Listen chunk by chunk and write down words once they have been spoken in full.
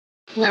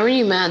Why were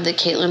you mad that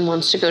Caitlyn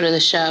wants to go to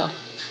the show?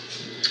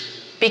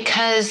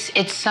 Because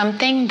it's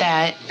something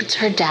that... It's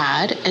her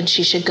dad, and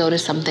she should go to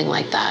something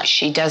like that.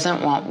 She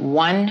doesn't want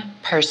one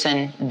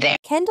person there.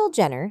 Kendall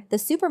Jenner, the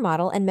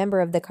supermodel and member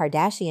of the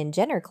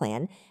Kardashian-Jenner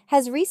clan,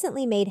 has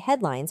recently made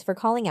headlines for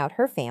calling out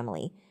her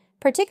family,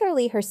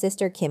 particularly her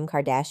sister Kim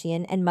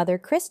Kardashian and mother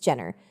Kris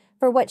Jenner,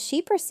 for what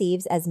she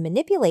perceives as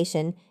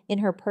manipulation in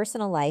her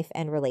personal life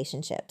and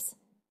relationships.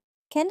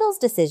 Kendall's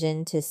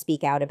decision to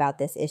speak out about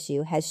this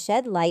issue has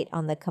shed light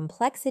on the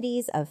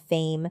complexities of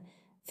fame,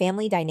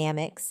 family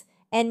dynamics,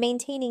 and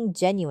maintaining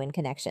genuine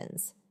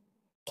connections.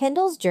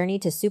 Kendall's journey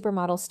to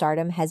supermodel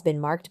stardom has been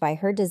marked by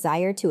her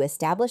desire to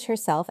establish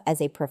herself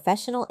as a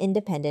professional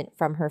independent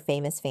from her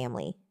famous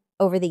family.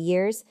 Over the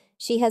years,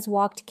 she has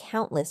walked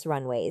countless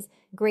runways,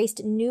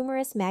 graced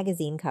numerous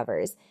magazine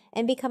covers,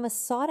 and become a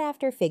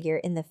sought-after figure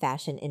in the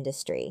fashion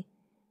industry.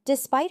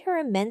 Despite her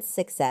immense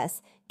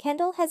success,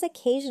 Kendall has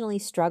occasionally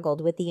struggled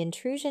with the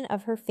intrusion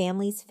of her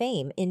family's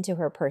fame into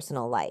her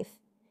personal life.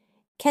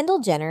 Kendall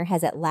Jenner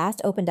has at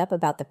last opened up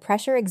about the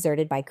pressure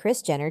exerted by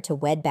Kris Jenner to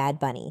wed Bad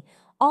Bunny,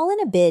 all in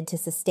a bid to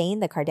sustain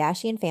the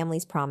Kardashian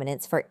family's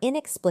prominence for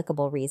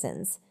inexplicable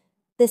reasons.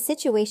 The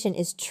situation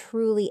is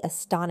truly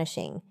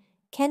astonishing.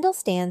 Kendall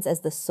stands as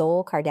the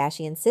sole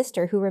Kardashian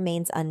sister who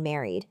remains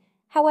unmarried.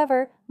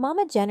 However,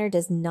 Mama Jenner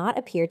does not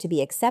appear to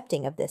be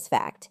accepting of this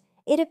fact.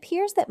 It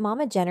appears that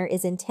Mama Jenner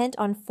is intent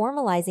on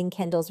formalizing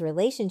Kendall's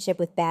relationship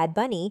with Bad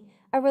Bunny,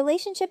 a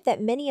relationship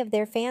that many of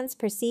their fans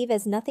perceive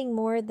as nothing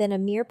more than a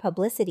mere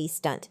publicity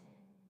stunt.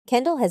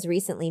 Kendall has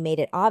recently made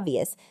it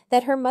obvious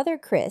that her mother,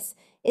 Kris,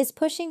 is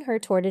pushing her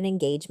toward an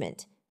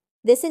engagement.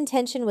 This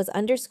intention was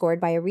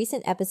underscored by a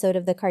recent episode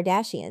of The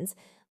Kardashians,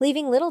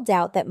 leaving little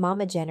doubt that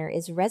Mama Jenner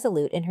is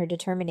resolute in her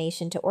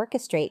determination to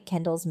orchestrate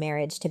Kendall's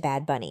marriage to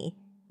Bad Bunny.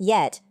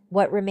 Yet,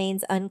 what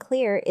remains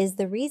unclear is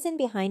the reason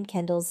behind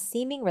Kendall's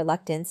seeming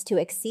reluctance to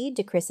accede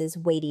to Kris's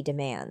weighty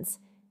demands.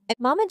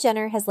 Mama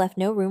Jenner has left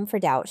no room for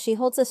doubt she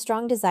holds a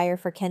strong desire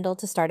for Kendall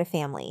to start a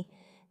family.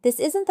 This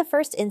isn't the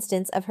first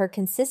instance of her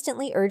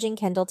consistently urging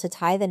Kendall to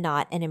tie the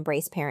knot and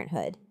embrace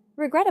parenthood.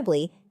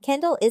 Regrettably,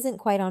 Kendall isn't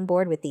quite on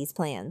board with these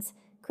plans.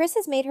 Kris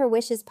has made her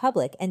wishes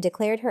public and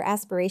declared her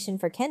aspiration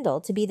for Kendall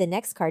to be the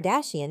next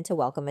Kardashian to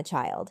welcome a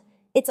child.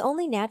 It's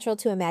only natural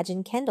to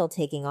imagine Kendall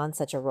taking on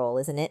such a role,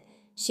 isn't it?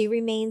 She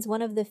remains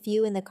one of the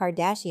few in the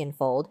Kardashian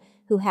fold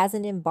who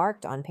hasn't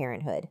embarked on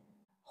parenthood.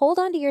 Hold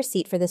on to your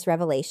seat for this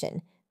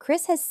revelation.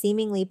 Kris has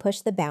seemingly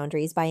pushed the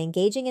boundaries by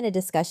engaging in a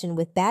discussion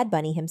with Bad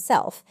Bunny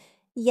himself.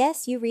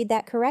 Yes, you read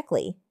that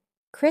correctly.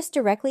 Kris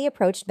directly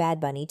approached Bad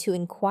Bunny to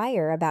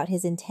inquire about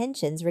his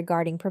intentions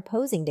regarding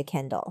proposing to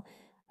Kendall.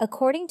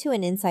 According to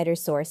an insider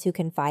source who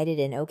confided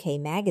in OK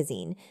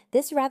Magazine,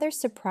 this rather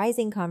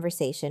surprising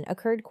conversation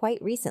occurred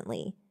quite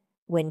recently.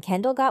 When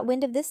Kendall got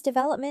wind of this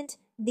development,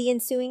 the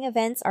ensuing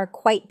events are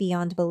quite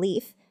beyond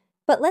belief.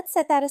 But let's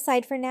set that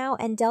aside for now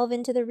and delve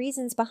into the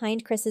reasons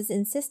behind Kris's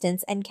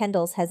insistence and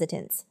Kendall's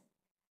hesitance.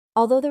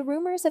 Although the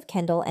rumors of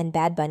Kendall and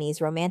Bad Bunny's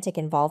romantic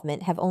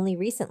involvement have only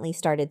recently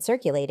started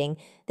circulating,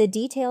 the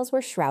details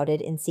were shrouded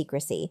in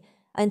secrecy,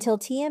 until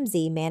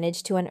TMZ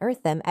managed to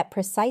unearth them at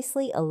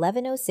precisely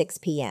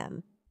 11:06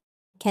 p.m.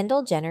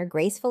 Kendall Jenner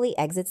gracefully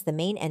exits the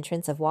main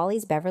entrance of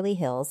Wally's Beverly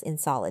Hills in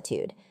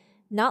solitude.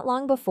 Not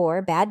long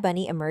before, Bad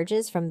Bunny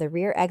emerges from the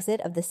rear exit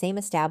of the same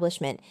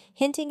establishment,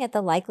 hinting at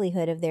the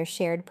likelihood of their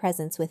shared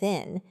presence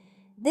within.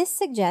 This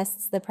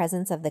suggests the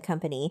presence of the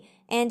company,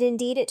 and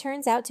indeed it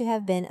turns out to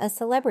have been a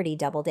celebrity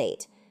double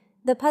date.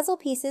 The puzzle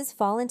pieces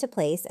fall into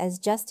place as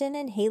Justin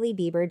and Hailey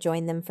Bieber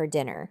join them for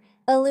dinner,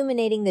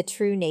 illuminating the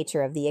true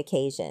nature of the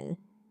occasion.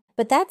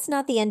 But that's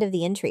not the end of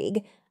the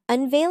intrigue.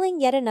 Unveiling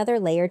yet another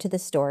layer to the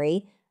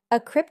story, a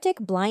cryptic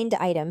blind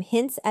item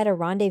hints at a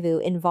rendezvous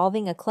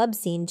involving a club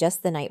scene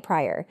just the night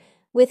prior.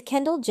 With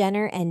Kendall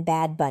Jenner and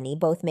Bad Bunny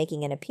both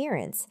making an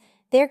appearance,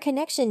 their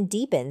connection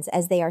deepens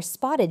as they are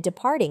spotted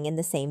departing in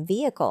the same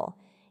vehicle.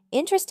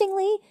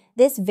 Interestingly,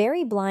 this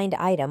very blind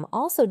item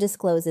also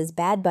discloses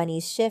Bad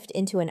Bunny's shift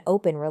into an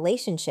open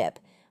relationship,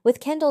 with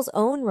Kendall's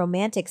own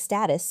romantic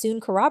status soon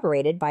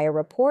corroborated by a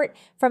report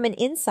from an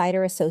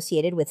insider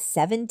associated with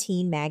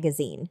 17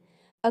 magazine.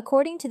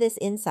 According to this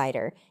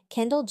insider,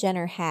 Kendall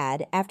Jenner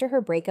had, after her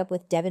breakup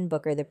with Devin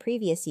Booker the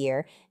previous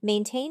year,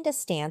 maintained a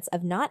stance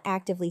of not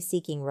actively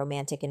seeking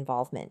romantic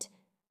involvement.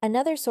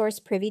 Another source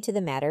privy to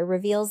the matter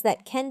reveals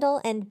that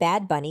Kendall and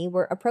Bad Bunny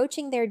were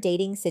approaching their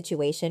dating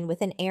situation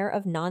with an air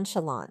of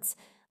nonchalance,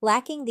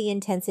 lacking the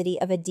intensity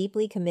of a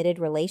deeply committed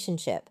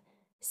relationship.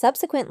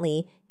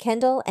 Subsequently,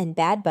 Kendall and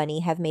Bad Bunny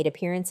have made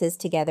appearances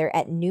together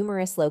at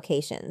numerous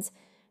locations.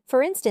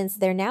 For instance,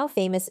 their now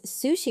famous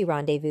sushi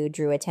rendezvous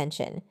drew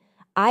attention.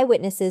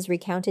 Eyewitnesses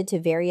recounted to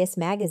various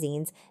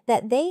magazines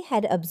that they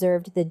had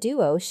observed the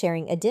duo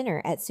sharing a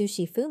dinner at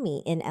Sushi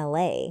Fumi in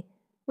LA.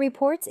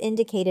 Reports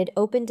indicated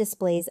open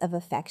displays of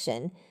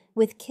affection,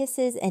 with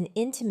kisses and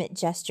intimate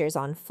gestures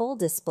on full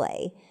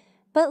display.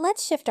 But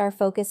let's shift our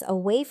focus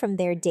away from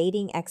their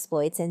dating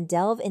exploits and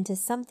delve into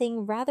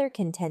something rather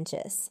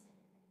contentious.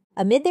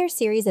 Amid their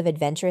series of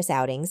adventurous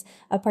outings,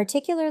 a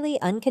particularly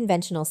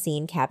unconventional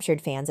scene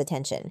captured fans'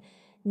 attention.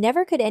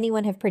 Never could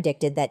anyone have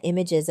predicted that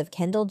images of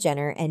Kendall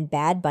Jenner and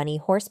Bad Bunny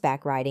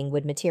horseback riding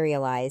would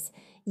materialize.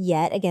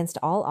 Yet, against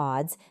all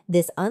odds,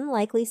 this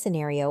unlikely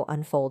scenario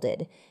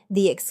unfolded.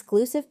 The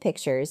exclusive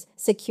pictures,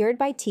 secured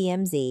by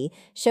TMZ,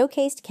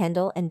 showcased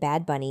Kendall and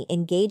Bad Bunny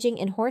engaging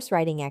in horse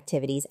riding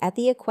activities at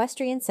the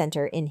Equestrian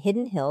Center in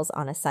Hidden Hills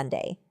on a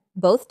Sunday.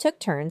 Both took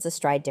turns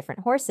astride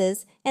different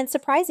horses, and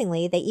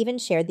surprisingly, they even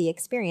shared the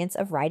experience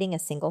of riding a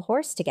single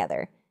horse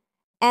together.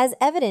 As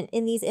evident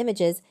in these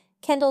images,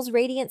 Kendall's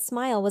radiant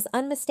smile was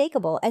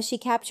unmistakable as she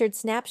captured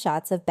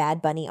snapshots of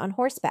Bad Bunny on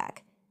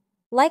horseback.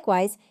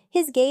 Likewise,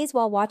 his gaze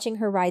while watching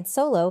her ride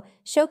solo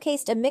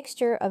showcased a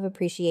mixture of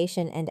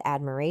appreciation and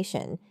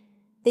admiration.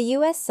 The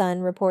U.S.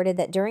 Sun reported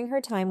that during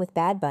her time with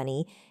Bad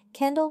Bunny,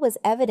 Kendall was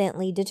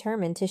evidently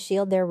determined to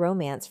shield their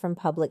romance from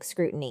public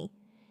scrutiny.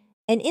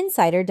 An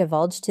insider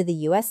divulged to the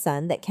U.S.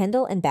 Sun that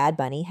Kendall and Bad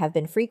Bunny have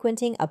been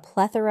frequenting a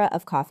plethora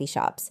of coffee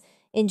shops,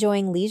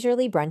 enjoying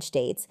leisurely brunch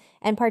dates,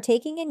 and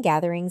partaking in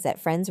gatherings at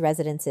friends'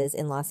 residences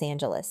in Los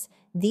Angeles.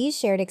 These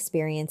shared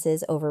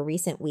experiences over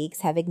recent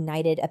weeks have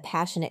ignited a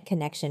passionate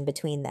connection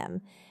between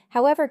them.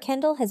 However,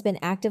 Kendall has been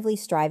actively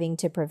striving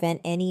to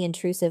prevent any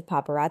intrusive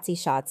paparazzi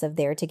shots of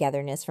their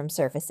togetherness from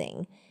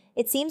surfacing.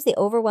 It seems the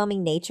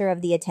overwhelming nature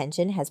of the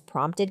attention has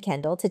prompted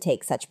Kendall to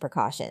take such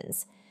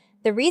precautions.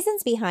 The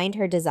reasons behind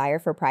her desire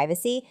for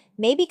privacy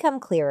may become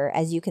clearer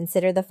as you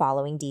consider the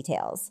following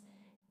details.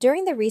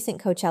 During the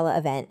recent Coachella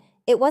event,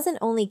 it wasn't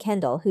only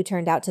Kendall who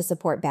turned out to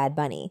support Bad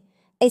Bunny.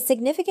 A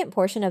significant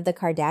portion of the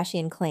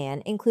Kardashian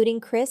clan,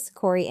 including Kris,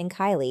 Kory, and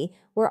Kylie,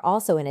 were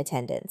also in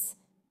attendance.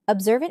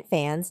 Observant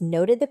fans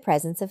noted the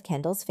presence of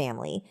Kendall's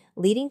family,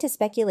 leading to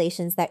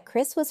speculations that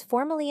Kris was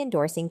formally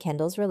endorsing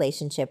Kendall's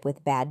relationship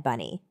with Bad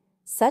Bunny.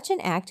 Such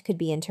an act could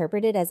be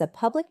interpreted as a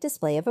public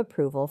display of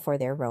approval for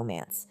their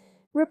romance.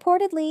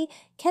 Reportedly,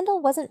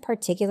 Kendall wasn't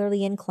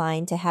particularly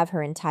inclined to have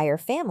her entire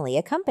family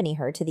accompany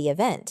her to the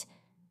event.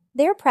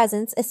 Their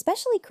presence,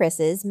 especially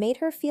Kris's, made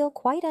her feel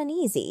quite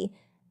uneasy.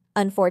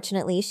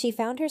 Unfortunately, she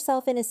found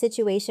herself in a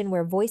situation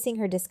where voicing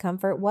her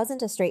discomfort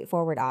wasn't a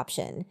straightforward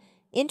option.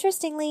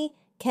 Interestingly,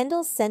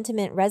 Kendall's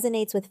sentiment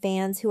resonates with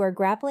fans who are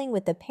grappling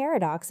with the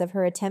paradox of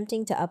her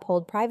attempting to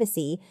uphold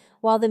privacy,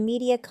 while the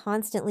media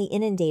constantly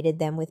inundated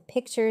them with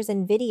pictures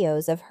and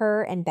videos of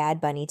her and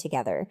Bad Bunny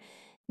together.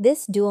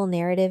 This dual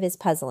narrative is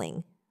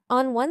puzzling.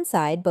 On one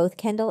side, both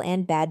Kendall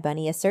and Bad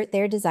Bunny assert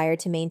their desire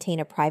to maintain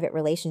a private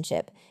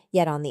relationship,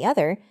 yet on the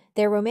other,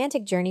 their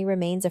romantic journey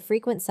remains a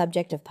frequent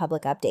subject of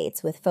public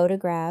updates, with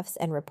photographs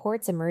and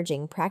reports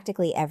emerging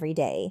practically every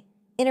day.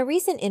 In a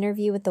recent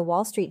interview with the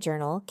Wall Street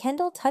Journal,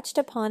 Kendall touched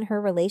upon her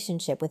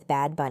relationship with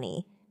Bad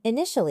Bunny.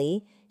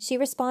 Initially, she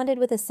responded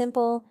with a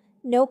simple,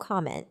 "no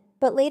comment,"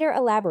 but later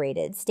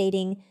elaborated,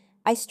 stating,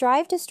 "I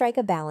strive to strike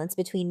a balance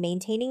between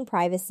maintaining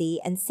privacy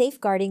and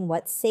safeguarding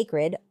what's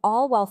sacred,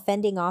 all while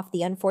fending off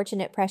the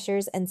unfortunate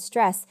pressures and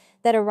stress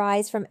that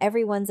arise from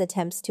everyone's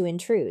attempts to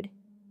intrude."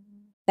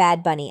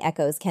 Bad Bunny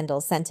echoes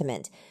Kendall's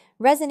sentiment,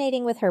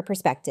 resonating with her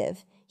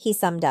perspective. He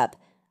summed up,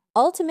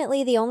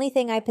 "Ultimately, the only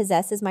thing I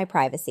possess is my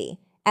privacy.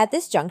 At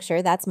this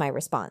juncture, that's my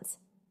response."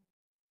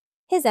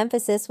 His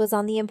emphasis was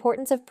on the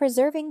importance of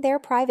preserving their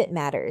private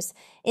matters.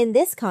 In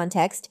this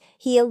context,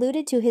 he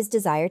alluded to his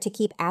desire to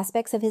keep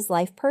aspects of his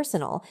life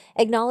personal,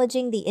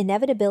 acknowledging the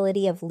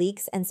inevitability of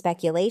leaks and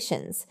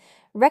speculations.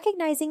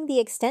 Recognizing the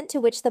extent to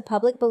which the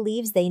public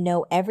believes they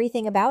know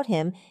everything about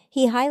him,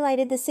 he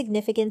highlighted the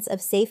significance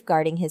of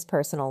safeguarding his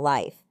personal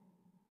life.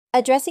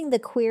 Addressing the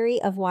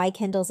query of why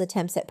Kendall's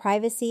attempts at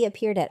privacy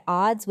appeared at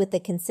odds with the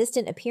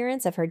consistent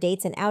appearance of her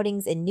dates and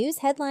outings in news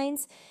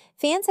headlines,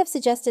 fans have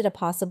suggested a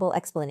possible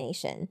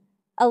explanation.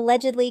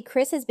 Allegedly,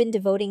 Kris has been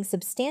devoting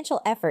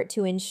substantial effort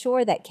to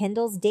ensure that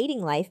Kendall's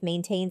dating life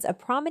maintains a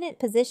prominent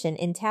position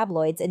in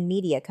tabloids and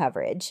media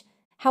coverage.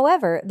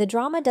 However, the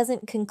drama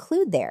doesn't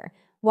conclude there.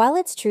 While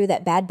it's true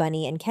that Bad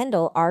Bunny and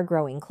Kendall are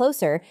growing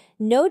closer,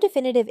 no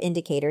definitive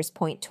indicators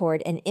point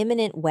toward an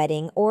imminent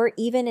wedding or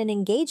even an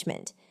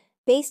engagement.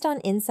 Based on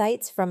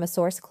insights from a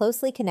source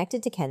closely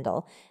connected to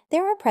Kendall,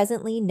 there are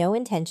presently no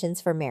intentions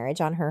for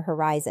marriage on her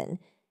horizon.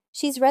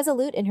 She's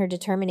resolute in her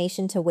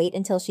determination to wait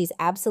until she's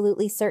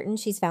absolutely certain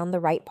she's found the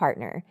right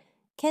partner.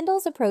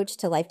 Kendall's approach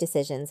to life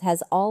decisions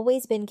has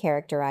always been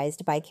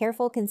characterized by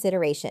careful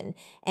consideration,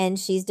 and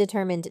she's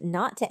determined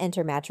not to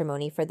enter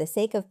matrimony for the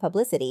sake of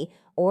publicity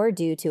or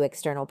due to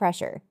external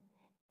pressure.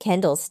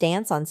 Kendall's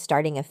stance on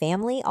starting a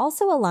family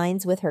also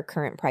aligns with her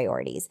current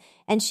priorities,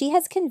 and she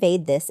has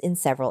conveyed this in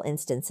several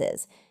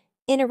instances.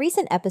 In a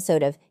recent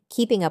episode of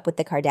Keeping Up with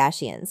the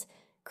Kardashians,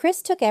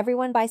 Kris took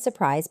everyone by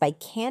surprise by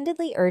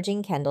candidly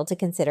urging Kendall to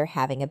consider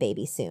having a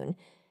baby soon.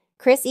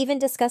 Kris even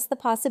discussed the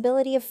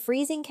possibility of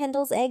freezing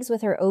Kendall's eggs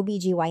with her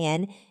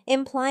OBGYN,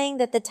 implying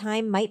that the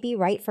time might be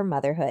right for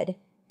motherhood.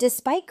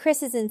 Despite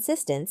Kris's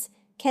insistence,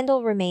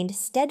 Kendall remained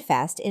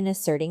steadfast in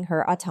asserting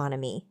her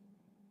autonomy.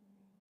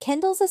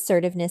 Kendall's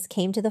assertiveness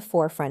came to the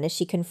forefront as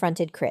she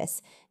confronted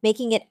Kris,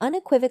 making it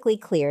unequivocally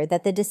clear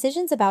that the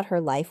decisions about her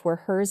life were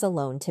hers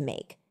alone to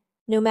make.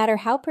 No matter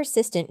how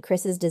persistent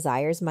Kris's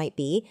desires might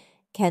be,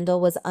 Kendall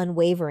was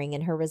unwavering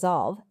in her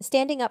resolve,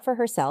 standing up for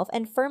herself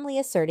and firmly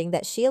asserting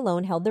that she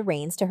alone held the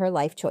reins to her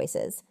life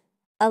choices.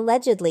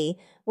 Allegedly,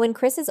 when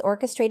Kris's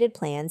orchestrated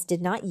plans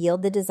did not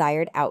yield the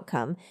desired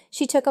outcome,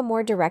 she took a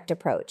more direct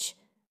approach.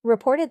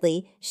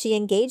 Reportedly, she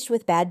engaged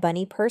with Bad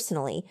Bunny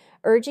personally,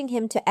 urging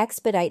him to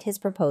expedite his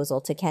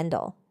proposal to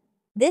Kendall.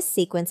 This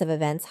sequence of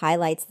events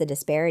highlights the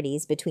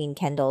disparities between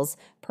Kendall's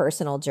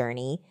personal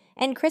journey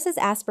and Kris's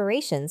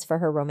aspirations for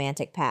her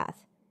romantic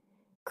path.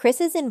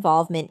 Kris's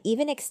involvement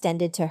even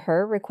extended to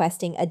her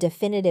requesting a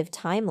definitive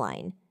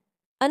timeline.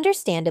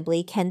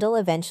 Understandably, Kendall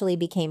eventually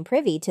became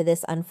privy to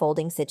this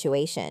unfolding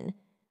situation.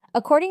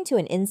 According to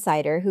an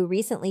insider who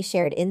recently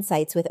shared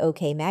insights with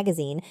OK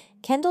Magazine,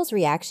 Kendall's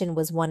reaction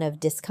was one of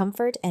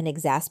discomfort and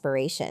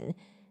exasperation.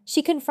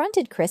 She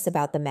confronted Kris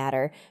about the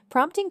matter,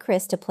 prompting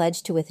Kris to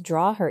pledge to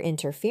withdraw her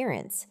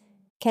interference.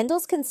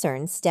 Kendall's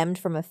concerns stemmed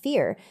from a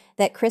fear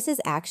that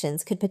Kris's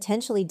actions could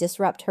potentially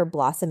disrupt her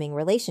blossoming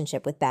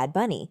relationship with Bad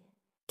Bunny.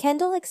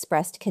 Kendall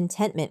expressed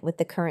contentment with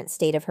the current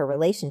state of her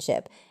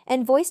relationship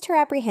and voiced her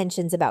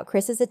apprehensions about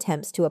Kris's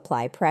attempts to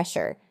apply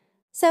pressure.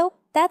 So,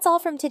 that's all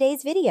from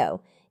today's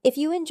video. If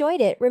you enjoyed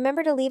it,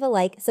 remember to leave a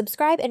like,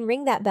 subscribe, and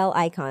ring that bell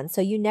icon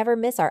so you never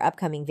miss our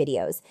upcoming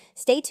videos.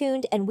 Stay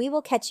tuned, and we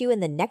will catch you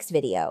in the next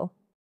video.